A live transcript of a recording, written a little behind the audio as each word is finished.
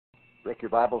Break your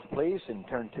Bibles, please, and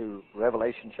turn to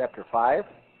Revelation chapter 5.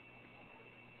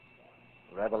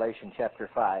 Revelation chapter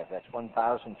 5. That's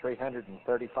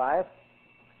 1,335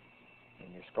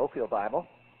 in your Scofield Bible.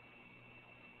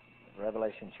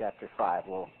 Revelation chapter 5.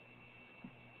 We'll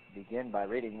begin by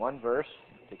reading one verse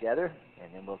together,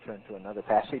 and then we'll turn to another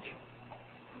passage.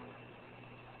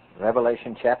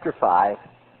 Revelation chapter 5,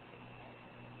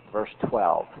 verse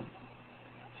 12.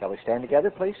 Shall we stand together,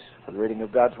 please, for the reading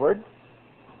of God's Word?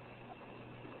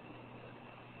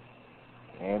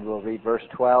 And we'll read verse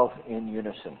 12 in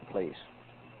unison, please.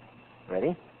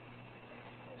 Ready?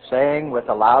 Saying with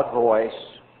a loud voice,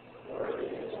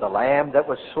 the Lamb that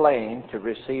was slain to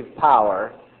receive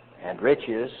power and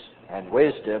riches and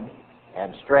wisdom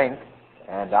and strength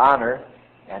and honor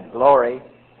and glory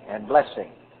and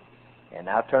blessing. And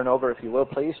now turn over, if you will,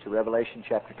 please, to Revelation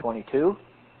chapter 22.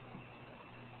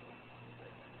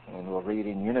 And we'll read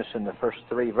in unison the first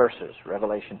three verses.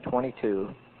 Revelation 22,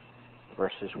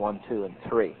 verses 1, 2, and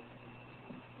 3.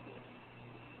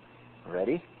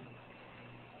 Ready?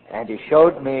 And he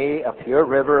showed me a pure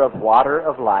river of water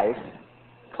of life,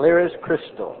 clear as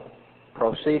crystal,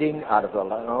 proceeding out of the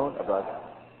throne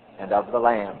and of the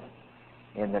Lamb.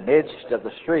 In the midst of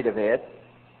the street of it,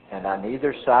 and on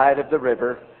either side of the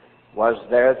river, was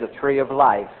there the tree of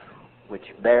life, which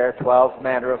bare 12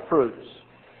 manner of fruits,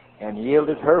 and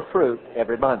yielded her fruit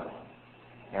every month.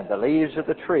 And the leaves of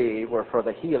the tree were for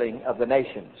the healing of the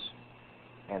nations.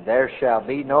 And there shall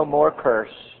be no more curse,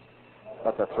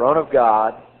 but the throne of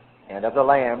God and of the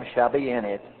Lamb shall be in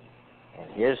it,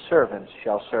 and his servants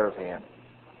shall serve him.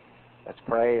 Let's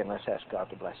pray and let's ask God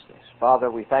to bless this. Father,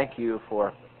 we thank you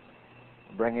for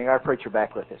bringing our preacher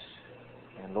back with us.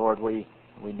 And Lord, we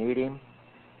need him,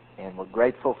 and we're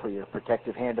grateful for your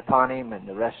protective hand upon him and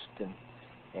the rest and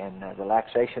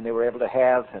relaxation they were able to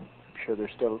have. And I'm sure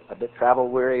they're still a bit travel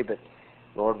weary, but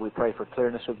Lord, we pray for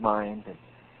clearness of mind.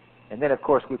 And then, of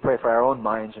course, we pray for our own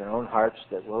minds and our own hearts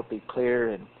that we'll be clear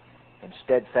and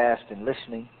steadfast in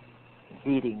listening and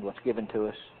heeding what's given to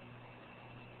us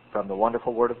from the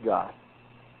wonderful Word of God.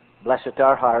 Bless it to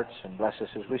our hearts, and bless us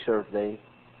as we serve Thee,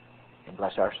 and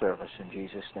bless our service in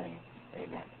Jesus' name.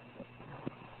 Amen.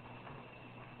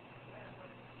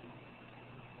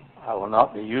 I will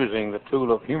not be using the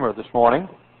tool of humor this morning,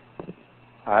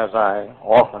 as I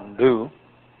often do.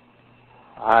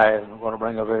 I'm going to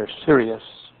bring a very serious,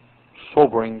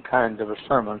 sobering kind of a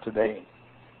sermon today.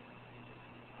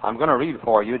 I'm going to read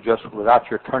for you, just without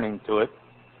your turning to it,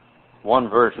 one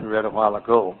verse we read a while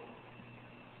ago.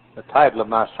 The title of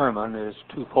my sermon is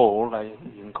twofold.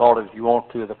 You can call it, if you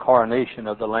want to, The Coronation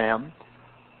of the Lamb,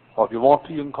 or if you want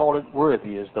to, you can call it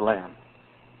Worthy is the Lamb.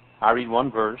 I read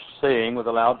one verse, saying with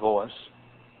a loud voice,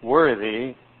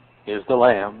 Worthy is the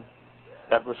Lamb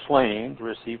that was slain to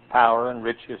receive power and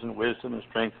riches and wisdom and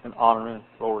strength and honor and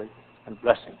glory and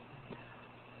blessing.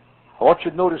 I want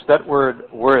you to notice that word,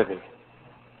 worthy.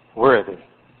 Worthy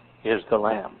is the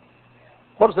Lamb.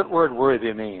 What does that word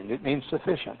worthy mean? It means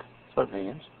sufficient. That's what it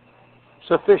means.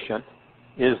 Sufficient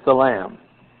is the Lamb.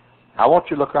 I want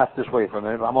you to look right this way for a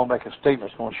minute. I'm going to make a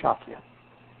statement that's going to shock you.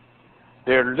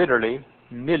 There are literally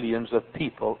millions of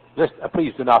people.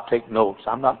 Please do not take notes.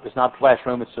 It's not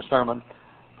classroom, it's a sermon.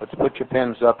 But put your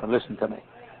pens up and listen to me.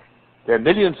 There are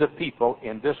millions of people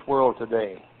in this world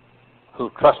today who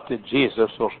trusted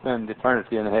Jesus will spend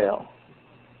eternity in hell.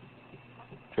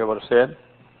 Did you hear what I said?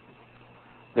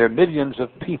 There are millions of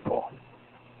people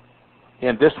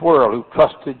in this world who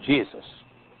trusted Jesus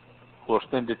who will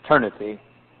spend eternity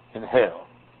in hell.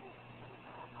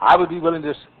 I would be willing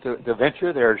to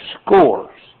venture there are scores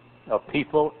of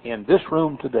people in this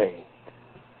room today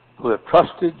who have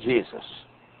trusted Jesus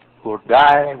who will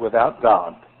die without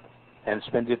God and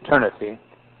spend eternity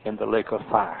in the lake of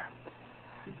fire.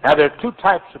 Now, there are two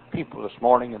types of people this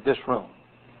morning in this room.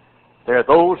 There are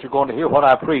those who are going to hear what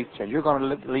I preach, and you're going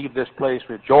to leave this place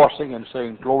rejoicing and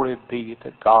saying, Glory be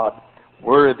to God,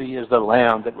 worthy is the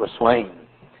Lamb that was slain.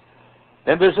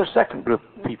 Then there's a second group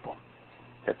of people.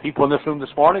 There are people in this room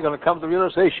this morning going to come to the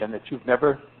realization that you've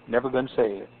never been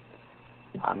saved.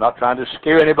 I'm not trying to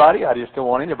scare anybody. I just don't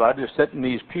want anybody to sit in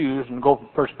these pews and go from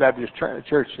First Baptist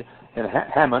Church in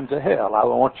Hammond to hell. I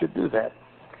don't want you to do that.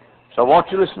 So I want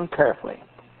you to listen carefully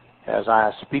as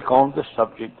I speak on the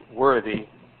subject, Worthy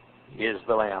is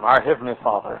the Lamb. Our Heavenly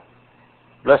Father,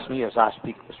 bless me as I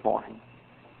speak this morning,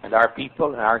 and our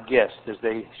people and our guests as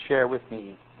they share with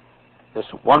me this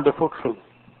wonderful truth.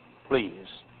 Please,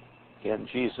 in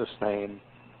Jesus' name,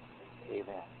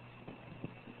 amen.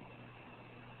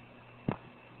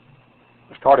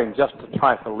 We're starting just a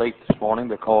trifle late this morning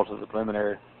because of the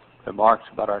preliminary remarks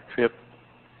about our trip.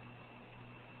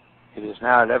 It is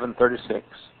now 11:36,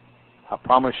 I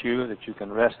promise you that you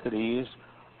can rest at ease.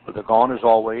 But the gone as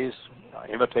always.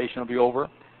 Invitation will be over.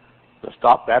 We'll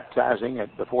stop baptizing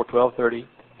at before 12:30,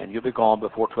 and you'll be gone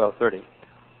before 12:30.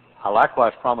 I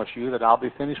likewise promise you that I'll be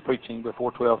finished preaching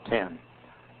before 12:10.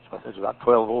 So if it's about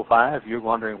 12:05, you're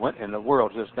wondering, when in the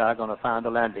world is this guy going to find a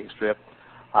landing strip?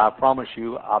 I promise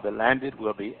you I'll be landed.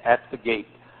 We'll be at the gate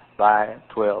by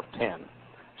 12:10.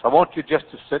 So I want you just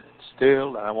to sit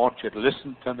still, and I want you to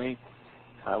listen to me.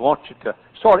 I want you to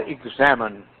sort of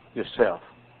examine yourself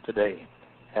today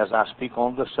as I speak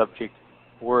on the subject,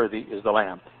 worthy is the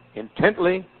Lamb.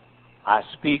 Intently I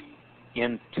speak,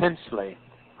 intensely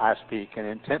I speak, and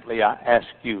intently I ask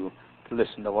you to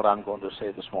listen to what I'm going to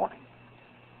say this morning.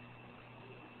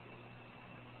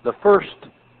 The first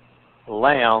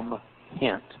lamb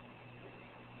hint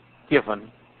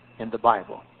given in the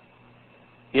Bible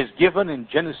is given in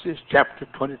Genesis chapter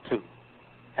 22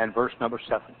 and verse number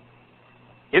 7.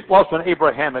 It was when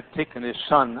Abraham had taken his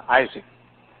son Isaac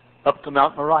up to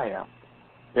Mount Moriah.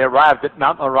 They arrived at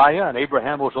Mount Moriah, and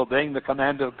Abraham was obeying the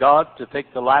command of God to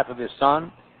take the life of his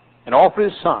son and offer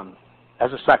his son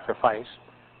as a sacrifice.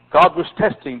 God was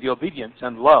testing the obedience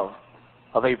and love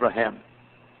of Abraham.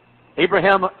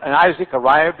 Abraham and Isaac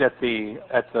arrived at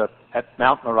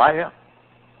Mount Moriah,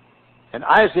 and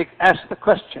Isaac asked the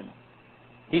question.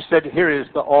 He said, "Here is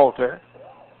the altar,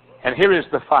 and here is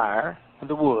the fire and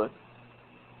the wood,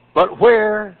 but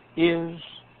where is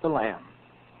the lamb?"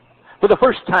 For the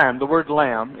first time, the word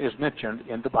lamb is mentioned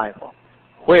in the Bible.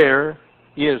 Where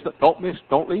is the...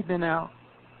 Don't leave me now.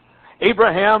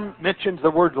 Abraham mentions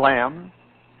the word lamb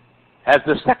as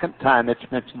the second time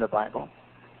it's mentioned in the Bible.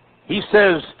 He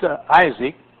says to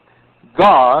Isaac,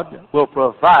 God will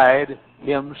provide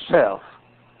himself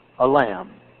a lamb.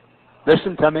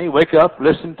 Listen to me. Wake up.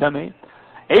 Listen to me.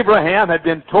 Abraham had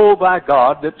been told by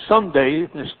God that someday,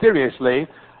 mysteriously,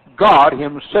 God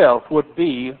himself would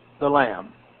be the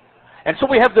lamb. And so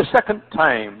we have the second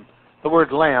time the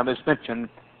word lamb is mentioned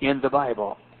in the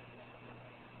Bible.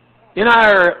 In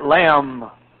our lamb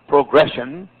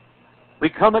progression, we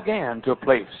come again to a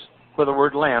place where the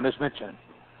word lamb is mentioned.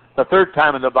 The third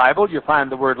time in the Bible you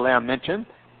find the word lamb mentioned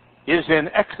is in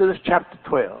Exodus chapter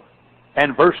 12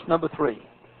 and verse number 3,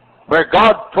 where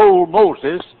God told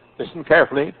Moses, listen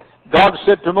carefully, God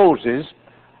said to Moses,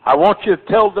 I want you to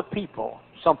tell the people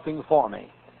something for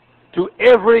me. To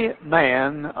every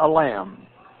man a lamb.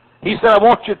 He said, I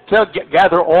want you to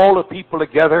gather all the people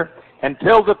together and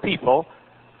tell the people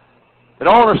that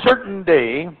on a certain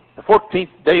day, the 14th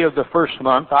day of the first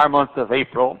month, our month of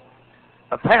April,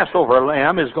 a Passover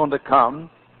lamb is going to come.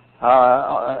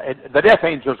 The death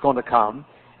angel is going to come,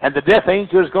 and the death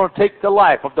angel is going to take the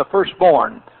life of the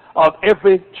firstborn of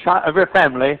every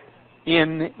family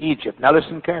in Egypt. Now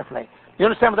listen carefully. You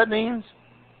understand what that means?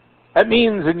 That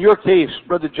means, in your case,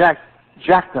 Brother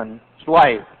Jackton's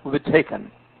life will be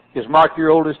taken. Is Mark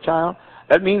your oldest child?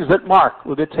 That means that Mark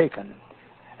will be taken.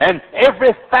 And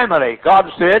every family,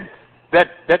 God said,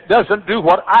 that doesn't do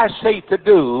what I say to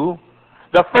do,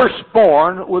 the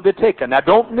firstborn will be taken. Now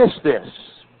don't miss this.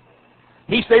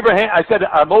 He said,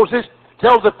 Moses,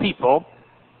 tell the people,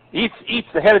 each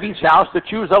the head of each house, to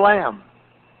choose a lamb.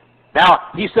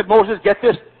 Now, he said, Moses, get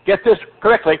this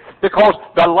correctly, because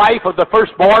the life of the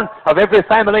firstborn of every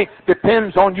family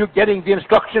depends on you getting the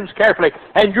instructions carefully.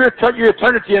 And your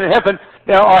eternity in heaven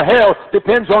or hell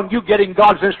depends on you getting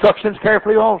God's instructions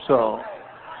carefully also.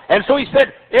 And so he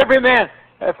said, every man,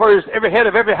 every head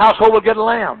of every household will get a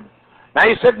lamb. Now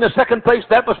he said in the second place,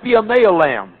 that must be a male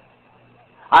lamb.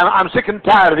 I'm sick and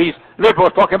tired of these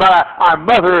liberals talking about our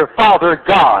mother, father,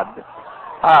 God.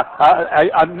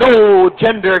 A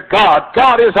no-gender God.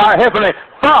 God is our heavenly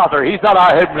Father. He's not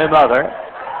our heavenly mother.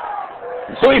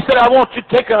 So he said, I want you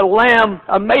to take a lamb,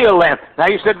 a male lamb. Now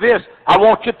he said this, I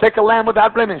want you to take a lamb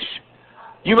without blemish.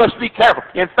 You must be careful.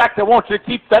 In fact, I want you to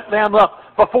keep that lamb up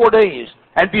for 4 days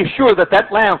and be sure that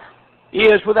that lamb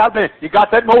is without blemish. You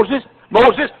got that, Moses?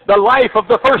 Moses, the life of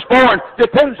the firstborn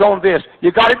depends on this.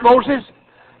 You got it, Moses?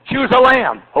 Choose a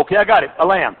lamb. Okay, I got it, a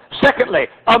lamb. Secondly,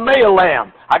 a male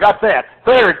lamb. I got that.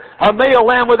 Third, a male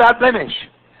lamb without blemish.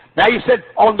 Now he said,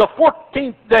 on the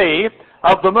 14th day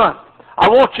of the month, I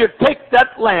want you to take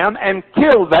that lamb and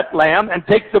kill that lamb and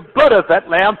take the blood of that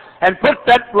lamb and put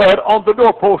that blood on the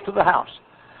doorpost of the house.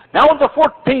 Now on the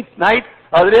 14th night,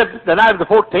 the night of the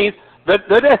 14th,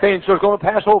 the death angel is going to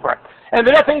pass over. And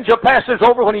the death angel passes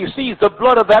over when he sees the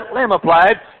blood of that lamb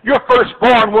applied. Your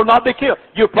firstborn will not be killed.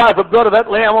 You apply the blood of that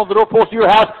lamb on the doorpost of your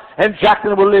house, and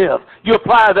Jackson will live. You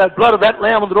apply the blood of that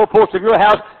lamb on the doorpost of your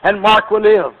house, and Mark will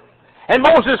live. And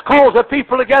Moses calls the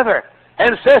people together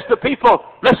and says to people,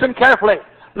 listen carefully.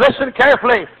 Listen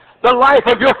carefully. The life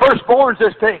of your firstborns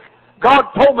is taken. God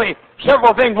told me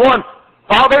several things. One,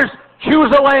 fathers,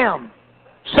 choose a lamb.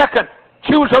 Second,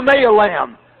 choose a male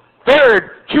lamb. Third,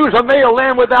 choose a male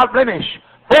lamb without blemish.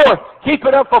 Fourth, keep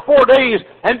it up for 4 days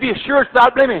and be sure it's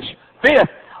without blemish. Fifth,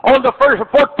 on the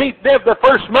 14th day of the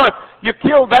first month, you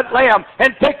kill that lamb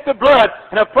and take the blood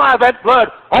and apply that blood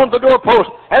on the doorpost,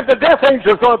 and the death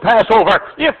angel is going to pass over.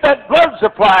 If that blood's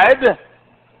applied,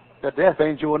 the death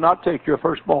angel will not take your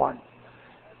firstborn.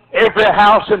 Every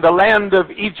house in the land of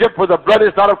Egypt where the blood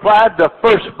is not applied, the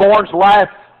firstborn's life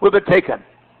will be taken.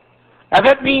 Now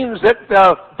that means that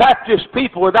the Baptist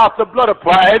people without the blood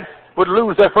applied would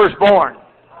lose their firstborn.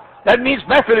 That means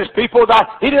Methodist people,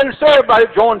 he didn't say everybody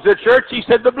who joins the church. He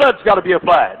said the blood's got to be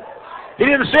applied. He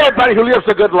didn't say everybody who lives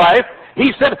a good life.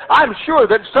 He said, I'm sure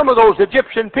that some of those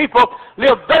Egyptian people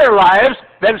lived better lives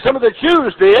than some of the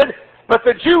Jews did, but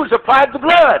the Jews applied the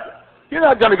blood. You're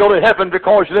not going to go to heaven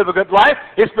because you live a good life.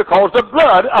 It's because the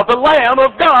blood of the Lamb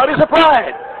of God is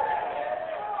applied.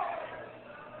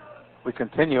 We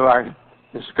continue our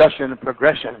discussion and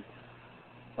progression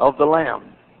of the Lamb.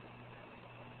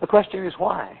 The question is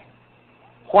why?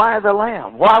 Why the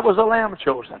Lamb? Why was the Lamb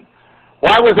chosen?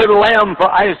 Why was it a lamb for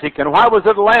Isaac, and why was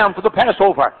it a lamb for the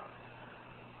Passover?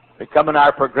 We come in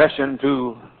our progression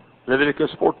to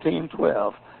Leviticus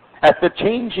 14:12. At the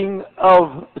cleansing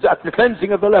of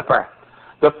the leper,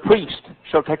 the priest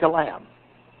shall take a lamb.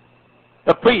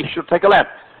 The priest shall take a lamb.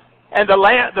 And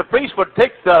the priest would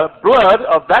take the blood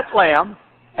of that lamb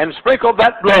and sprinkle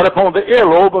that blood upon the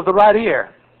earlobe of the right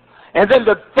ear, and then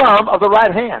the thumb of the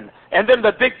right hand, and then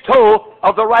the big toe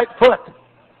of the right foot.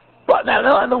 But now,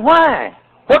 why?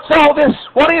 What's all this?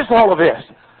 What is all of this?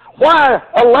 Why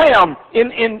a lamb in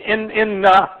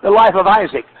the life of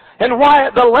Isaac? And why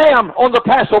the lamb on the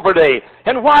Passover day?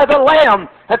 And why the lamb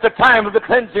at the time of the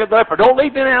cleansing of the leper? Don't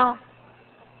leave me now.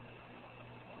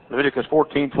 Leviticus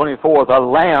 14:24, the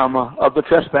lamb of the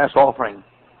trespass offering.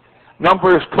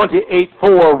 Numbers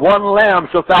 28:4, one lamb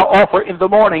shalt thou offer in the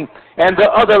morning, and the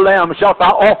other lamb shalt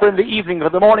thou offer in the evening for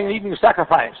the morning and evening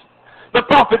sacrifice. The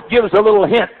prophet gives a little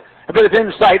hint, a bit of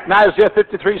insight in Isaiah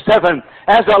 53:7,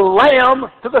 as a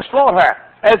lamb to the slaughter.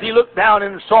 As he looked down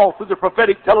and saw through the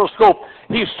prophetic telescope,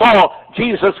 he saw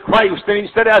Jesus Christ, and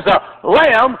he said, as a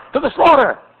lamb to the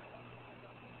slaughter.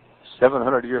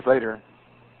 700 years later,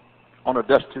 on a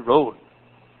dusty road,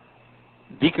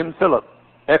 Deacon Philip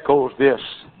echoes this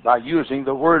by using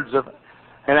the words of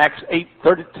in Acts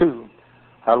 8:32,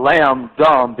 a lamb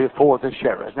dumb before the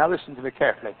sheriff. Now listen to me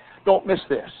carefully. Don't miss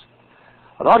this.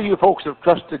 A lot of you folks have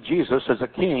trusted Jesus as a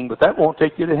king, but that won't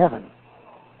take you to heaven.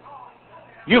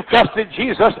 You've trusted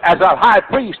Jesus as a high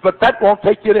priest, but that won't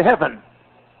take you to heaven.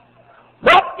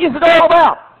 What is it all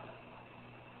about?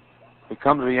 We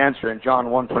come to the answer in John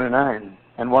 1:29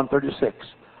 and 1:36.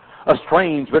 A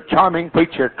strange but charming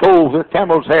preacher, clothed with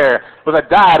camel's hair, with a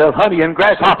diet of honey and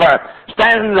grasshopper,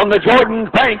 stands on the Jordan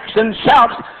banks and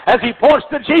shouts as he points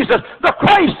to Jesus, the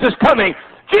Christ is coming!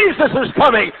 Jesus is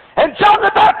coming! And John the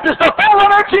Baptist, the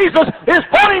forerunner of Jesus, is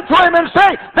pointing to him and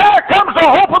saying, there comes the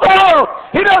hope of the world!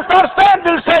 He does not stand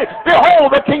and say,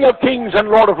 behold, the King of kings and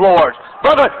Lord of lords.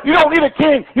 Brother, you don't need a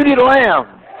king, you need a lamb.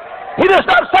 He does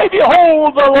not say,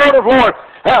 behold, the Lord of lords.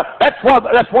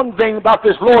 That's one thing about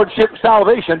this lordship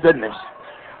salvation business.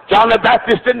 John the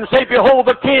Baptist didn't say, behold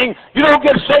the king. You don't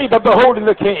get saved by beholding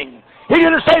the king. He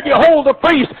didn't say, behold the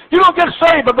priest. You don't get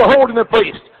saved by beholding the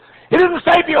priest. He didn't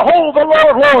say, behold the Lord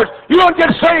of lords. You don't get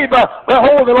saved by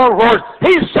beholding the Lord of lords.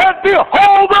 He said,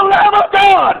 behold the Lamb of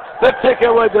God that taketh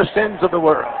away the sins of the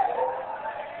world.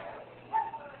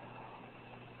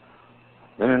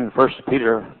 Then in 1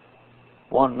 Peter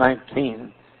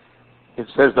 1:19, it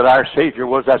says that our Savior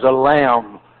was as a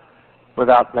lamb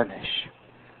without blemish.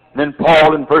 And then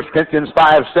Paul in 1 Corinthians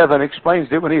 5:7 explains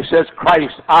it when he says,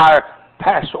 Christ, our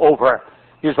Passover,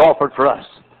 is offered for us.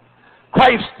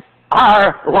 Christ,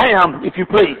 our lamb, if you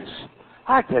please.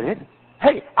 I get it.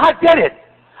 Hey, I get it.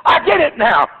 I get it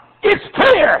now. It's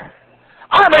clear.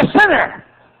 I'm a sinner.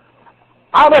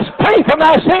 I must pay for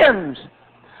my sins.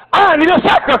 I need a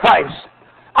sacrifice.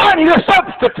 I need a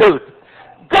substitute.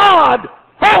 God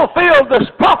fulfilled this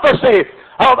prophecy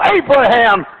of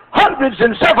Abraham hundreds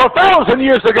and several thousand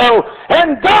years ago,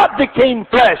 and God became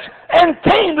flesh and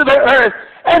came to the earth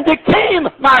and became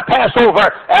my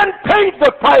Passover and paid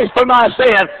the price for my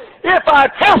sin. If I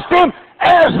trust him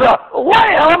as the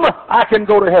lamb, I can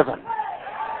go to heaven.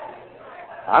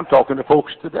 I'm talking to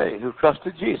folks today who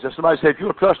trusted Jesus. Somebody said, if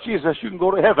you'll trust Jesus, you can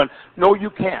go to heaven. No, you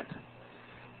can't.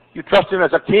 You trust him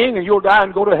as a king and you'll die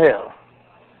and go to hell.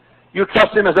 You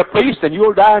trust him as a priest and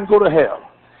you'll die and go to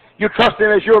hell. You trust him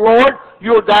as your Lord,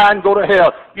 you'll die and go to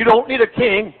hell. You don't need a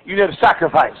king, you need a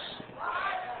sacrifice.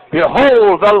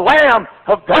 Behold, the Lamb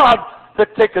of God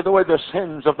that taketh away the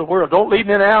sins of the world. Don't leave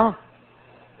me now.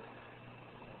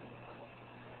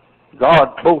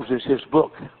 God closes His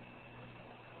book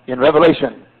in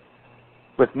Revelation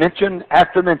with mention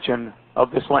after mention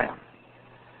of this Lamb.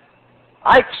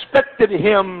 I expected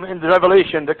Him in the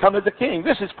Revelation to come as a king.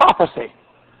 This is prophecy.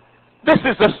 This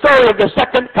is the story of the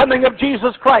second coming of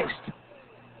Jesus Christ.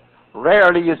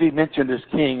 Rarely is He mentioned as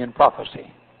king in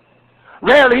prophecy.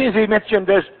 Rarely is He mentioned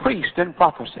as priest in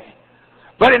prophecy.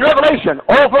 But in Revelation,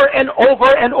 over and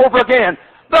over and over again,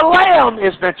 the Lamb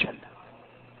is mentioned.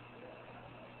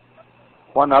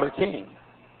 Why not a king?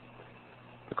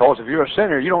 Because if you're a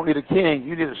sinner, you don't need a king,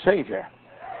 you need a Savior.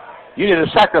 You need a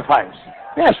sacrifice.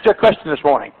 Let me ask you a question this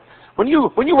morning. When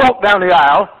you walked down the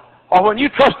aisle, or when you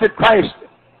trusted Christ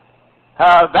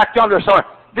back yonder somewhere,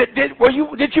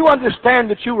 did you understand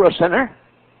that you were a sinner?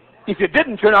 If you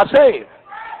didn't, you're not saved.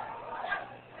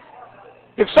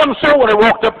 If some soul would have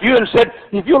walked up to you and said,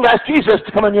 if you'll ask Jesus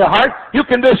to come in your heart, you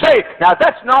can be saved. Now,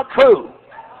 that's not true.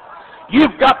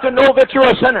 You've got to know that you're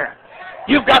a sinner.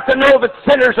 You've got to know that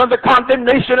sinners are the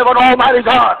condemnation of an almighty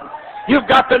God. You've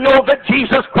got to know that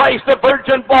Jesus Christ, the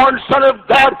virgin-born Son of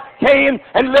God, came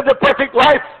and lived a perfect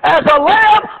life as a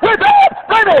lamb without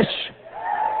blemish.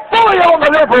 Bully on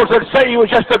the liberals that say he was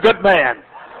just a good man.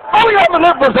 Bully on the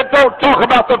liberals that don't talk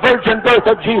about the virgin birth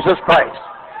of Jesus Christ.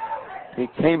 He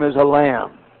came as a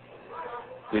lamb.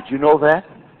 Did you know that?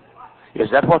 Is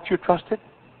that what you trusted?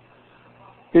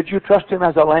 Did you trust Him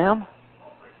as a lamb?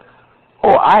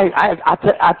 Oh,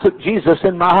 I took Jesus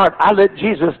in my heart. I let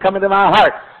Jesus come into my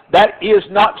heart. That is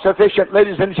not sufficient,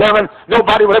 ladies and gentlemen.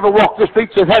 Nobody will ever walk the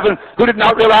streets of heaven who did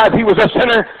not realize he was a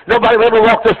sinner. Nobody will ever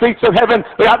walk the streets of heaven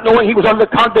without knowing he was under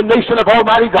the condemnation of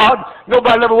Almighty God.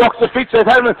 Nobody will ever walk the streets of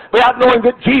heaven without knowing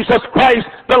that Jesus Christ,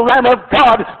 the Lamb of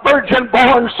God,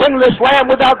 virgin-born, sinless Lamb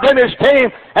without blemish,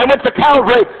 came and went to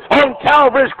Calvary. On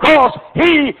Calvary's cross,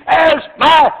 He, as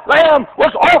my Lamb,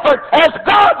 was offered as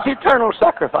God's eternal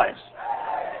sacrifice.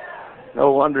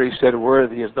 No wonder He said,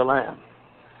 worthy is the Lamb.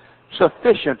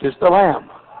 Sufficient is the Lamb.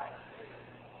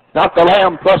 Not the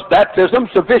Lamb plus baptism,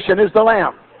 sufficient is the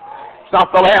Lamb. It's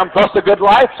not the Lamb plus a good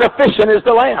life, sufficient is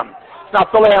the Lamb. It's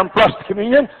not the Lamb plus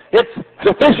communion, it's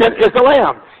sufficient is the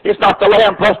Lamb. It's not the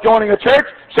Lamb plus joining a church,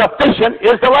 sufficient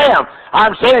is the Lamb.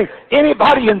 I'm saying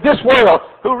anybody in this world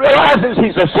who realizes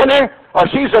he's a sinner or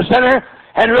she's a sinner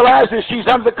and realizes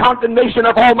she's under the condemnation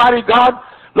of Almighty God,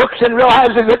 looks and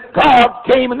realizes that God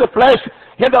came in the flesh,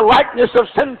 in the likeness of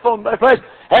sinful flesh,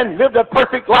 and lived a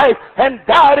perfect life, and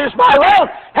died as my Lamb.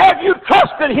 Have you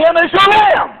trusted Him as your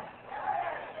Lamb?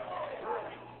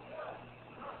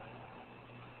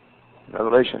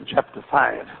 Revelation chapter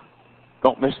 5.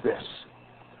 Don't miss this.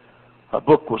 A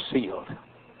book was sealed.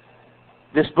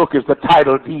 This book is the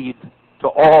title deed to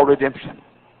all redemption.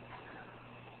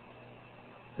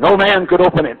 No man could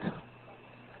open it.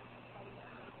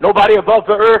 Nobody above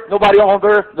the earth, nobody on the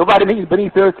earth, nobody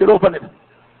beneath the earth could open it.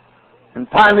 And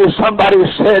finally somebody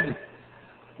said,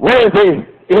 worthy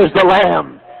is the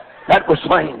Lamb that was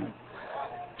slain.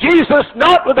 Jesus,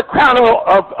 not with the crown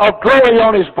of glory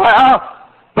on His brow,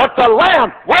 but the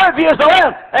Lamb, worthy is the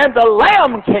Lamb. And the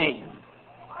Lamb came.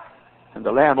 And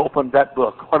the Lamb opened that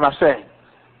book. What am I saying?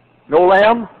 No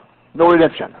Lamb, no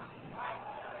redemption.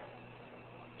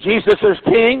 Jesus is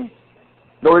King,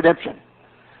 no redemption.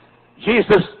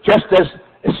 Jesus just as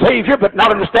a Savior, but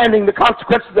not understanding the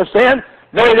consequences of sin,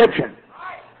 no redemption.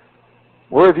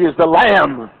 Worthy is the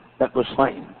Lamb that was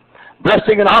slain.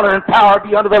 Blessing and honor and power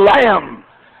be unto the Lamb.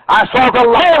 I saw the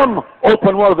Lamb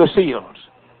open one of the seals.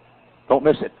 Don't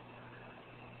miss it.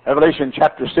 Revelation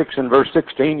chapter 6 and verse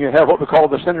 16, you have what we call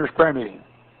the sinner's prayer meeting.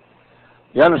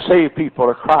 The unsaved people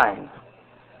are crying.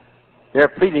 They're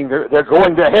pleading. They're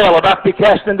going to hell, about to be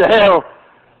cast into hell.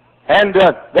 And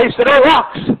they said, oh,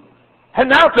 rocks and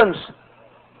mountains,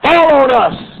 fall on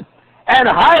us and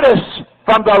hide us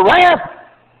from the wrath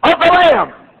of the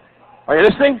Lamb. Are you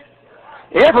listening?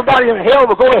 Everybody in hell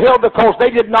will go to hell because they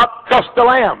did not trust the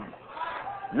Lamb.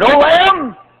 No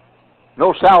Lamb,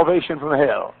 no salvation from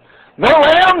hell. No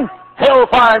Lamb,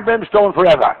 hellfire and brimstone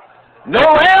forever. No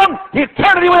Lamb,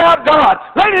 eternity without God.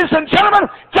 Ladies and gentlemen,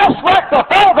 just like the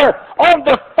Father on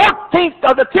the 14th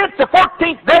of the 10th to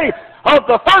 14th day of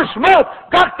the first month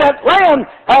got that lamb,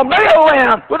 a male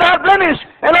lamb, without blemish,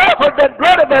 and offered that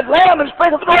blood of that lamb and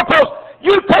sprinkled the doorpost.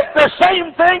 You take the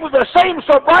same thing with the same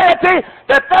sobriety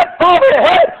that Father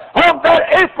had on that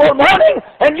April morning,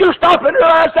 and you stop and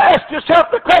realize to ask yourself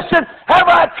the question, have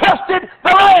I trusted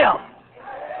the Lamb?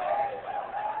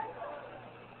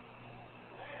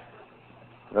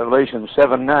 Revelation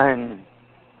 7:9.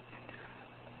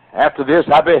 After this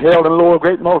I beheld and lo, a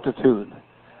great multitude,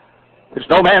 which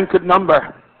no man could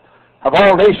number, of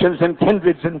all nations and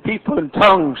kindreds and people and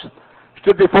tongues,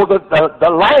 stood before the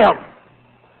Lamb,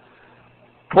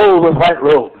 clothed with white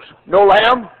robes. No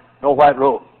lamb, no white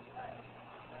robe.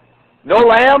 No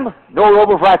lamb, no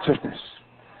robe of righteousness.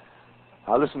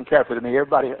 Now listen carefully to me.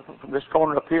 Everybody from this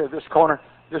corner up here, this corner,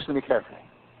 listen to me carefully.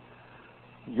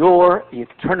 Your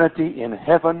eternity in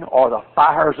heaven or the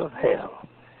fires of hell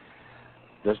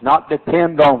does not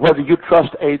depend on whether you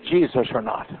trust a Jesus or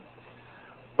not,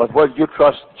 but whether you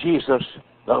trust Jesus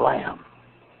the Lamb.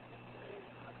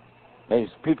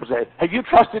 People say, have you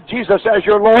trusted Jesus as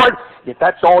your Lord? If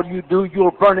that's all you do,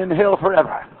 you'll burn in hell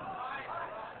forever.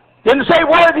 Didn't say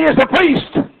worthy is the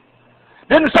priest.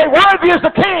 Didn't say worthy is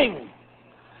the king.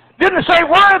 Didn't say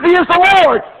worthy is the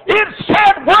Lord. It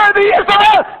said worthy is the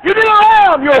Lamb. You need a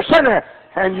lamb. You're a sinner,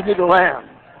 and you need a lamb.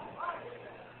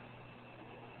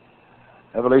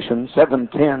 Revelation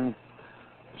 7:10,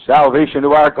 salvation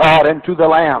to our God and to the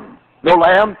Lamb. No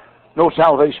lamb, no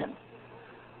salvation.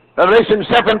 Revelation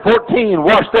 7:14,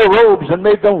 washed their robes and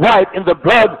made them white in the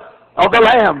blood of the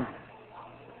Lamb.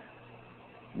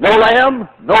 No lamb,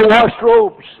 no washed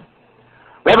robes.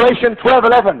 Revelation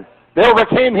 12:11, they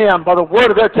overcame him by the word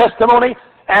of their testimony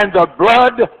and the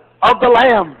blood of the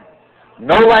Lamb.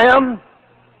 No lamb,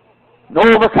 no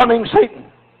overcoming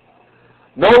Satan.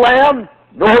 No lamb,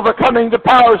 no overcoming the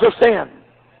powers of sin.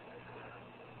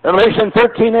 Revelation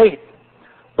 13:8,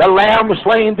 the Lamb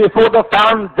slain before the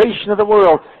foundation of the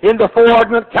world, in the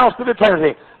foreordinate council of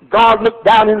eternity. God looked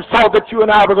down and saw that you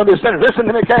and I were going to be sinners. Listen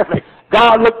to me carefully.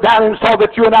 God looked down and saw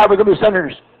that you and I were going to be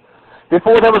sinners.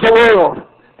 Before there was a world,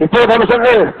 before there was an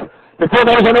earth, before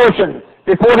there was an ocean,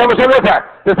 before there was a river,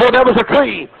 before there was a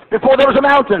tree, before there was a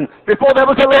mountain, before there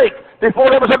was a lake,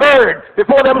 before there was a bird,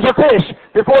 before there was a fish,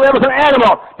 before there was an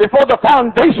animal, before the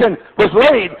foundation was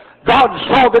laid, God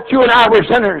saw that you and I were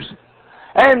sinners.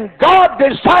 And God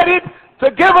decided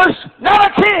to give us not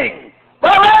a king,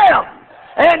 but a lamb.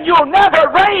 And you'll never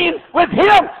reign with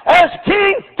him as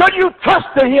king till you trust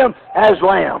in him as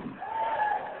lamb.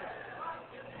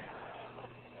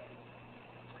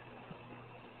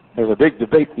 There's a big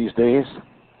debate these days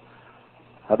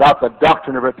about the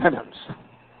doctrine of repentance.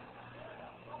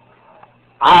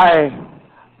 I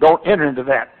don't enter into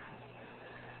that.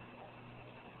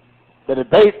 The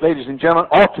debate, ladies and gentlemen,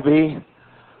 ought to be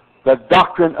the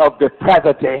doctrine of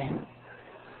depravity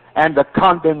and the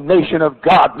condemnation of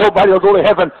God. Nobody will go to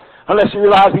heaven unless he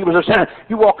realizes he was a sinner.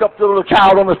 You walk up to a little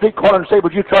child on the street corner and say,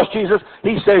 would you trust Jesus?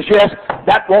 He says yes.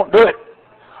 That won't do it.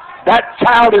 That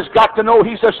child has got to know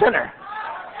he's a sinner.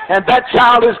 And that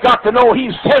child has got to know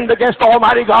he's sinned against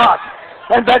Almighty God.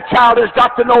 And that child has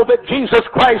got to know that Jesus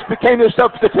Christ became his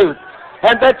substitute.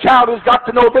 And that child has got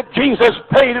to know that Jesus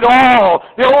paid it all.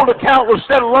 The old account was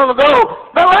settled long ago.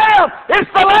 The Lamb! It's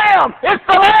the Lamb! It's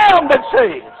the Lamb that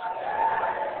saves!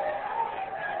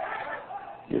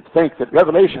 You'd think that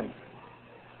Revelation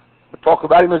would talk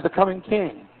about him as the coming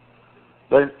king.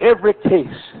 But in every case,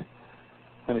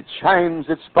 when it shines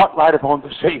its spotlight upon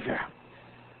the Savior,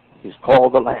 he's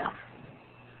called the Lamb.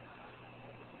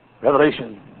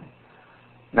 Revelation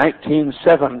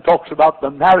 19:7 talks about the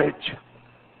marriage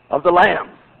of the Lamb.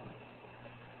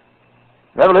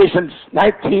 Revelation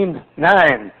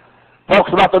 19:9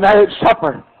 talks about the marriage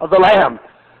supper of the Lamb.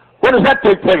 When does that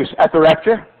take place? At the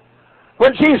rapture.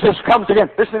 When Jesus comes again.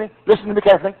 Listen to me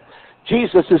carefully.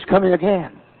 Jesus is coming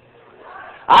again.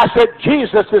 I said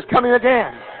Jesus is coming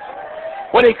again.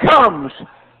 When he comes,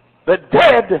 the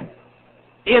dead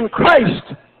in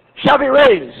Christ shall be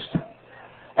raised,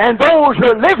 and those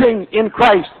who are living in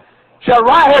Christ shall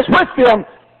rise with them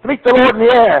to meet the Lord in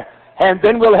the air, and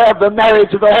then we'll have the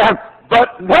marriage of the Lamb.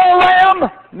 But no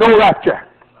Lamb, no rapture.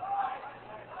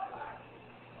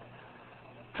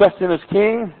 Trust in his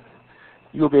King,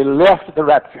 you'll be left at the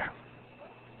rapture.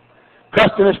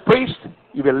 Trust in his priest,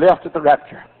 you'll be left at the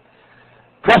rapture.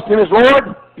 Trust in his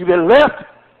Lord, you'll be left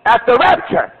at the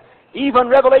rapture. Even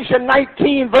Revelation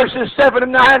 19, verses 7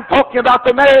 and 9, talking about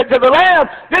the marriage of the Lamb,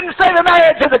 didn't say the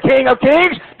marriage of the King of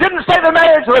Kings, didn't say the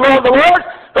marriage of the Lord of the Lords.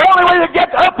 The only way to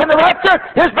get up in the rapture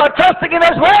is by trusting him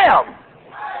as Lamb.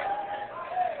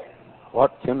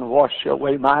 What can wash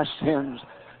away my sins?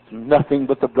 Nothing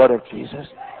but the blood of Jesus.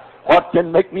 What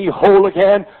can make me whole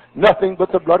again? Nothing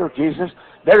but the blood of Jesus.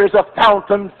 There is a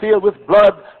fountain filled with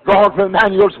blood drawn from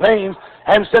Emmanuel's veins,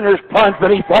 and sinners plunge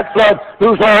beneath that blood,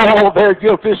 lose all their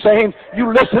guilty, saying,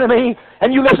 you listen to me,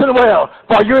 and you listen well,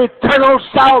 for your eternal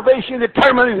salvation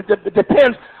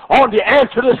depends on the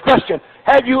answer to this question.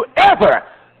 Have you ever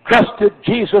trusted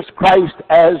Jesus Christ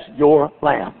as your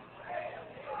Lamb?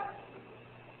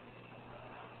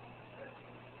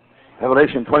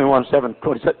 Revelation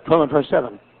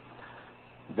 21:27.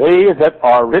 They that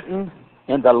are written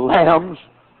in the Lamb's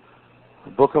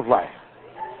book of life.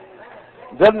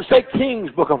 It doesn't say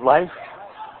King's book of life,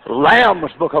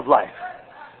 Lamb's book of life.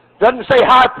 It doesn't say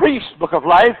High Priest's book of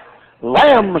life,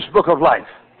 Lamb's book of life.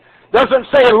 It doesn't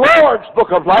say Lord's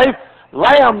book of life,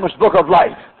 Lamb's book of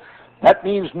life. That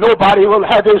means nobody will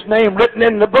have his name written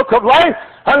in the book of life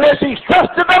unless he's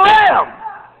trusted the Lamb.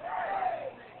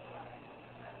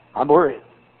 I'm worried.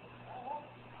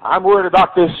 I'm worried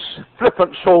about this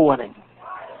flippant soul winning.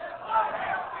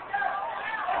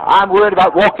 I'm worried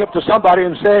about walking up to somebody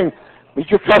and saying, would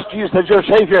you trust Jesus as your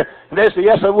Savior? And they say,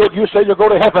 yes, I would. You say you'll go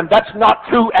to heaven. That's not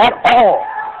true at all.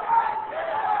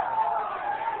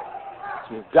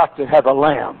 So you've got to have a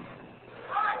lamb.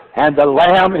 And the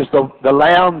lamb is the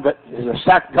lamb that is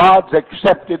God's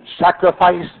accepted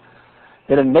sacrifice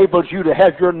that enables you to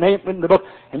have your name in the book.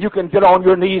 And you can get on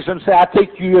your knees and say, I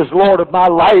take you as Lord of my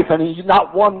life, and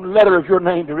not one letter of your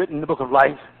name is written in the book of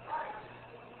life.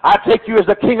 I take you as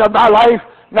the King of my life,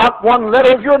 not one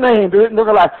letter of your name is written in the book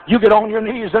of life. You get on your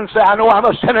knees and say, I know I'm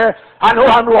a sinner. I know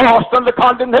I'm lost under the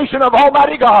condemnation of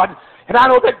Almighty God. And I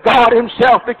know that God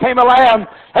himself became a lamb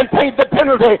and paid the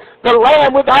penalty. The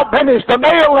lamb without blemish, the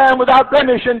male lamb without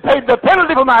blemish, and paid the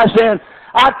penalty for my sin.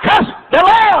 I trust the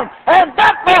lamb, and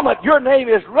that moment your name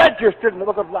is registered in the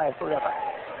book of life forever.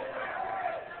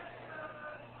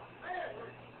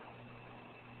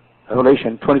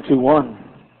 Revelation 22:1.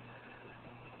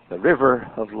 The river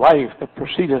of life that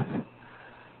proceedeth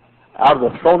out of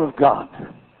the throne of God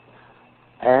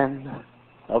and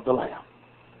of the Lamb.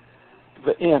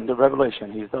 The end of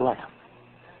Revelation, he's the Lamb.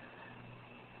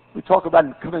 We talk about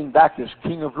him coming back as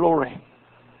King of Glory.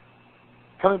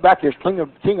 Coming back as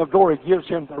King of Glory gives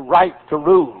him the right to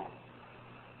rule.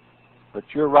 But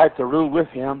your right to rule with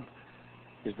him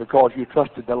is because you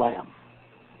trusted the Lamb.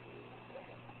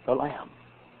 The Lamb.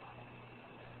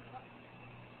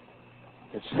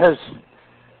 It says,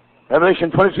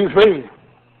 Revelation 22:3,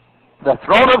 the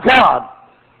throne of God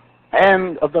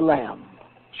and of the Lamb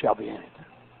shall be in it.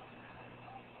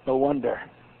 No wonder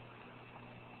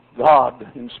God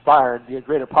inspired the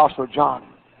great apostle John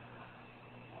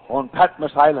on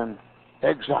Patmos Island,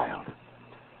 exiled.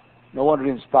 No wonder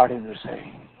he inspired him to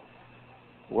say,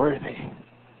 worthy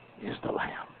is the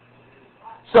Lamb.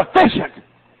 Sufficient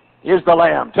is the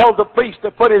Lamb. Tell the priest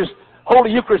to put his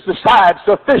Holy Eucharist aside.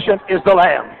 Sufficient is the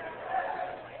Lamb.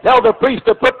 Tell the priest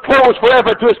to put clothes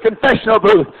forever to his confessional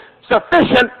booth.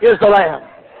 Sufficient is the Lamb.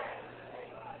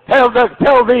 Tell the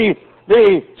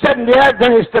Seventh-day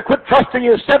Adventist to quit trusting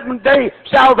his seventh-day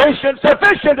salvation.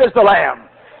 Sufficient is the Lamb.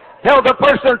 Tell the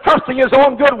person trusting his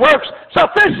own good works.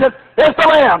 Sufficient is the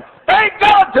Lamb. Thank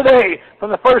God today for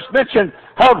the first mention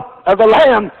of the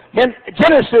Lamb in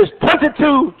Genesis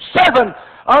 22:7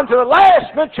 unto the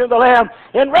last mention of the Lamb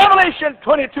in Revelation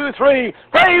 22:3.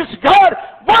 Praise God.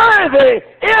 Worthy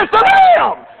is the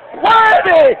Lamb.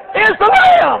 Worthy is the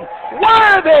Lamb.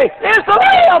 Worthy is the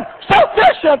Lamb.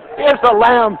 Sufficient is the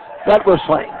Lamb that was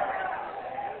slain.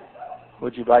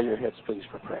 Would you bow your heads, please,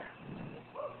 for prayer?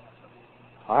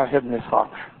 Our Heavenly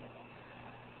Father,